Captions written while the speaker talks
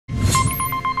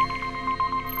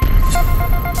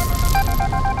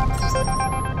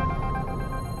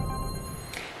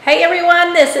Hey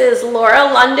everyone, this is Laura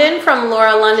London from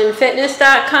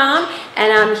lauralondonfitness.com,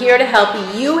 and I'm here to help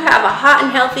you have a hot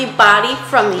and healthy body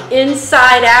from the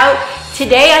inside out.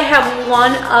 Today I have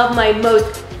one of my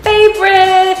most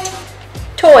favorite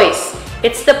toys.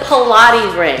 It's the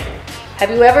Pilates ring.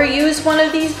 Have you ever used one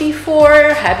of these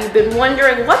before? Have you been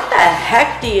wondering what the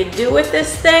heck do you do with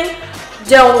this thing?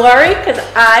 Don't worry, because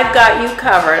I've got you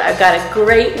covered. I've got a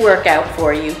great workout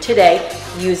for you today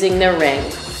using the ring.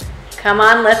 Come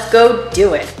on, let's go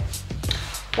do it.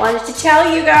 Wanted to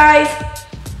tell you guys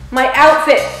my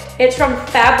outfit. It's from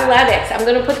Fabletics. I'm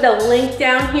gonna put the link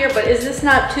down here, but is this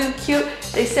not too cute?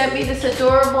 They sent me this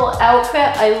adorable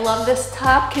outfit. I love this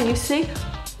top, can you see?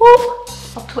 Whoop,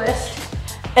 I'll twist.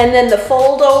 And then the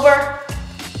fold over.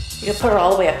 You can put it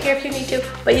all the way up here if you need to,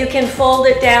 but you can fold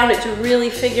it down. It's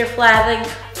really figure flattering.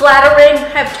 I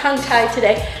have tongue tied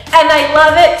today, and I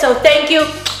love it, so thank you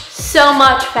so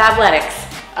much, Fabletics.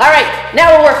 All right,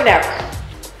 now we're working out.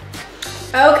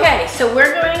 Okay, so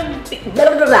we're going to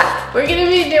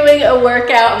be doing a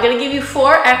workout. I'm going to give you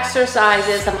 4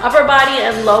 exercises, some upper body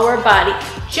and lower body,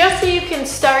 just so you can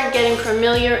start getting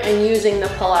familiar and using the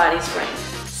Pilates ring.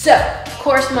 So, of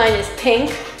course, mine is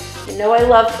pink. You know I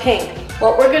love pink.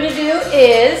 What we're going to do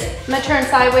is, I'm going to turn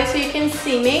sideways so you can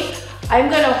see me. I'm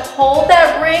going to hold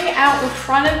that ring out in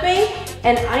front of me,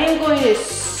 and I am going to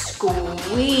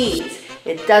squeeze.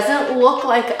 It doesn't look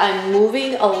like I'm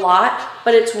moving a lot,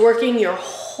 but it's working your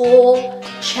whole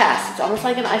chest. It's almost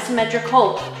like an isometric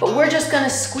hold, but we're just gonna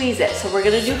squeeze it. So we're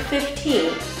gonna do 15.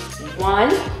 1,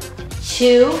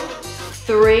 2,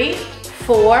 3,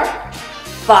 4,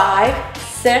 5,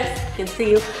 6, I can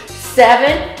see you,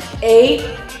 7,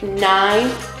 8,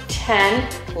 9, 10,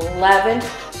 11,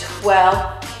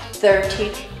 12,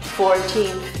 13,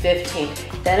 14, 15.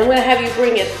 Then I'm gonna have you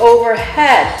bring it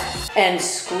overhead and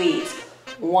squeeze.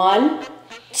 1,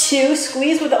 2,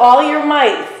 squeeze with all your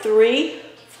might. 3,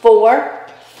 4,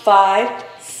 5,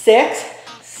 6,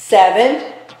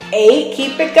 7, 8,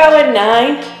 keep it going.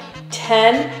 9,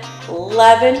 10,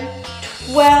 11,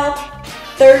 12,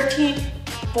 13,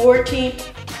 14,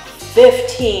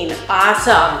 15.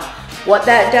 Awesome. What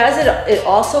that does, it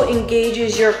also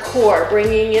engages your core,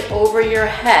 bringing it over your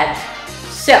head.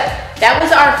 So that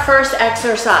was our first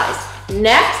exercise.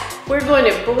 Next, we're going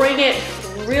to bring it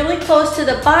really close to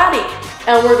the body,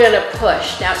 and we're gonna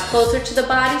push. Now it's closer to the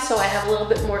body, so I have a little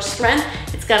bit more strength.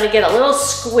 It's gonna get a little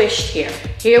squished here.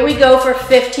 Here we go for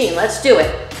 15. Let's do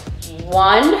it.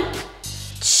 1,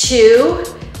 2,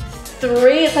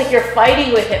 3. It's like you're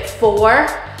fighting with it. 4,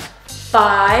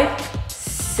 5,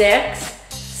 6,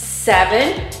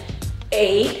 7,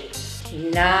 8,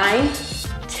 9,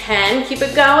 10. Keep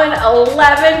it going.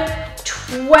 11,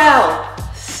 12,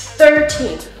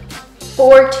 13,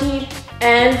 14,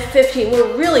 and 15.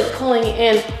 We're really pulling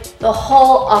in the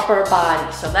whole upper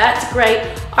body, so that's great.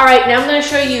 All right, now I'm gonna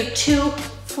show you 2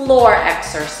 floor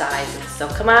exercises. So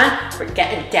come on, we're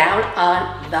getting down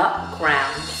on the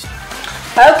ground.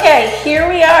 Okay, here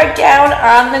we are down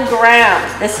on the ground.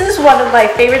 This is one of my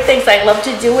favorite things I love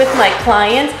to do with my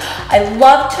clients. I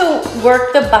love to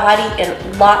work the body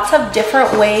in lots of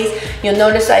different ways. You'll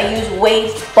notice I use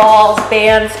weights, balls,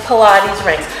 bands, Pilates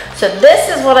rings. So this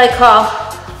is what I call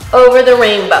over the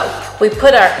rainbow. We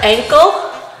put our ankle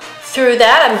through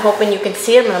that. I'm hoping you can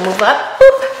see it. I'm gonna move up.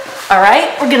 Boop. All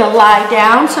right, we're gonna lie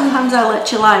down. Sometimes I'll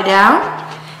let you lie down.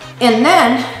 And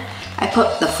then I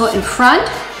put the foot in front,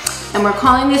 and we're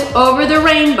calling this over the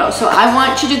rainbow. So I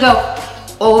want you to go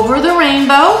over the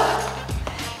rainbow,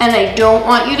 and I don't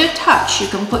want you to touch. You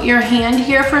can put your hand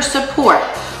here for support.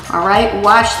 All right,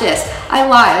 watch this. I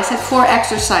lied, I said 4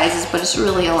 exercises, but it's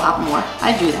really a lot more.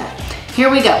 I do that. Here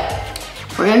we go.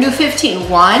 We're gonna do 15.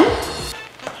 1,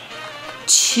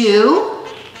 2,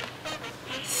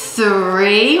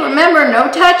 3. Remember, no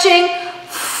touching.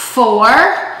 4.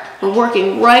 We're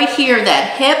working right here,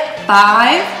 that hip.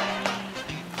 5,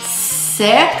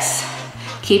 6.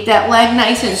 Keep that leg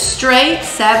nice and straight.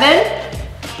 7,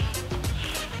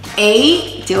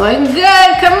 8. Doing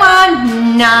good. Come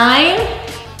on. 9,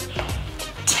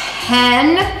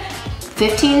 10.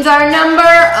 15's our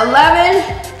number.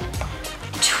 11.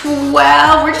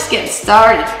 12, we're just getting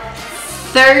started.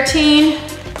 13,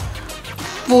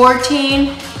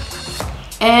 14,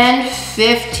 and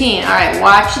 15. All right,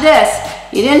 watch this.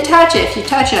 You didn't touch it. If you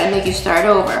touch it, I make you start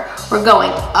over. We're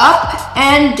going up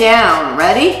and down.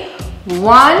 Ready?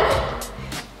 1,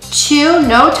 2,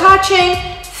 no touching.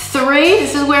 3,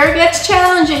 this is where it gets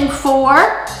challenging.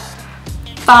 4,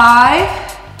 5,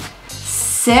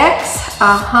 6,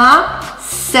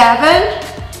 7,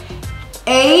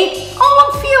 8, oh,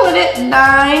 I'm feeling it.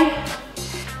 9,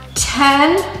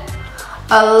 10,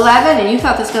 11, and you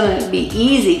thought this was gonna be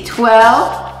easy,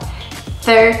 12,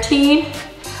 13,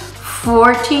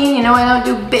 14, you know I don't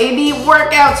do baby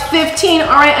workouts, 15, all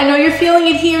right, I know you're feeling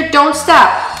it here, don't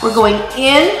stop. We're going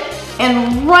in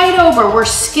and right over, we're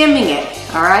skimming it,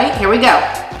 all right, here we go.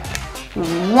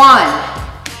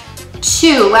 1,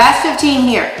 2, last 15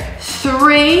 here,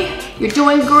 3, you're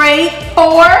doing great,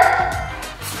 4,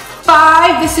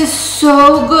 5, this is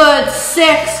so good,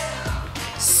 6,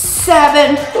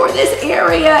 7, for this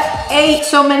area, 8,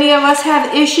 so many of us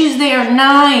have issues there,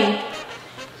 9,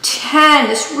 10,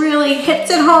 this really hits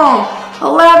it home.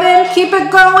 11, keep it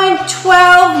going.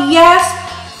 12, yes.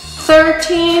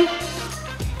 13,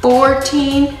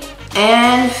 14,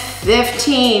 and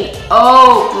 15.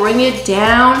 Oh, bring it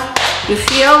down. You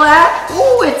feel that?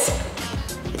 Ooh, it's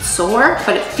sore,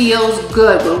 but it feels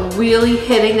good. We're really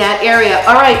hitting that area.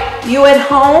 All right, you at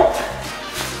home,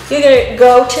 you're gonna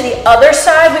go to the other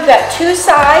side. We've got 2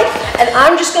 sides, and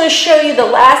I'm just gonna show you the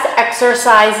last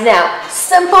exercise now.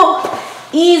 Simple,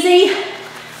 easy.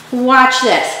 Watch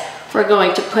this. We're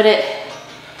going to put it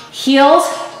heels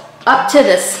up to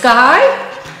the sky.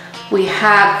 We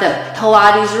have the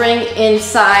Pilates ring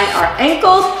inside our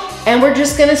ankles, and we're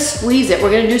just gonna squeeze it.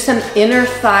 We're gonna do some inner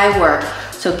thigh work.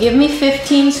 So give me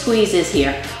 15 squeezes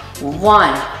here.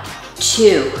 1,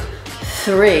 2,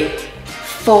 3,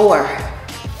 4,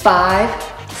 5,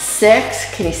 6,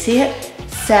 can you see it?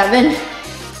 7,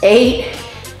 8,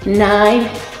 9,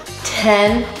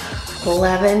 10,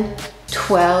 11,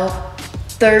 12,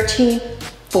 13,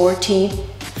 14,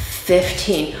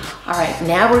 15. All right,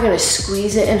 now we're gonna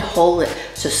squeeze it and hold it.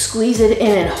 So squeeze it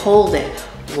in and hold it.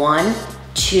 1,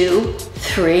 2,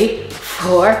 3,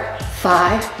 4,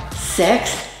 5,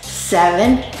 6,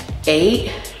 7,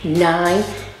 8, 9,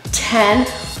 10,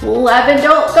 11,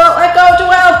 don't go, let go,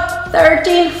 12,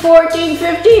 13, 14,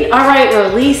 15. All right,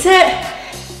 release it.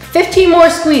 15 more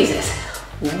squeezes.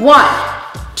 1,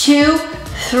 2,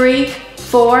 3,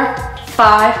 4,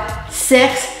 5,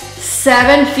 6,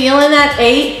 7, feeling that,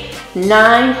 8,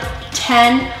 9,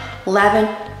 10,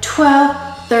 11, 12,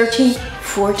 13,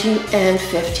 14, and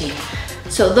 15.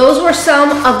 So those were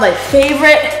some of my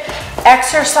favorite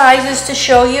exercises to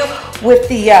show you with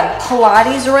the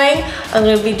Pilates ring. I'm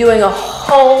going to be doing a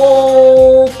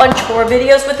whole bunch more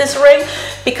videos with this ring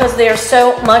because there's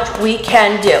so much we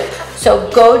can do. So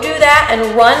go do that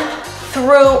and run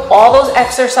through all those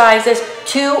exercises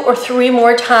 2 or 3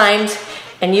 more times,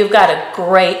 and you've got a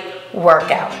great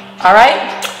workout. All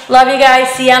right? Love you guys.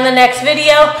 See you on the next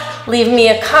video. Leave me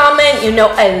a comment. You know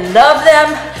I love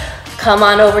them. Come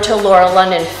on over to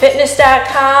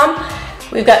lauralondonfitness.com.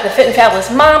 We've got the Fit and Fabulous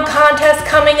Mom Contest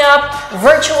coming up,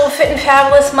 virtual Fit and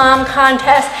Fabulous Mom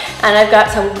Contest, and I've got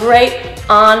some great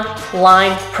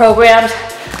online programs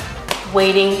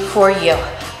waiting for you.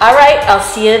 All right, I'll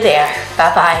see you there.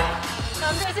 Bye-bye.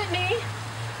 Come visit me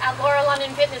at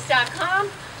lauralondonfitness.com.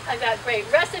 I've got great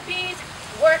recipes,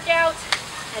 workouts,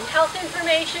 and health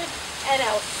information, and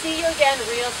I'll see you again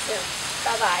real soon.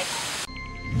 Bye-bye.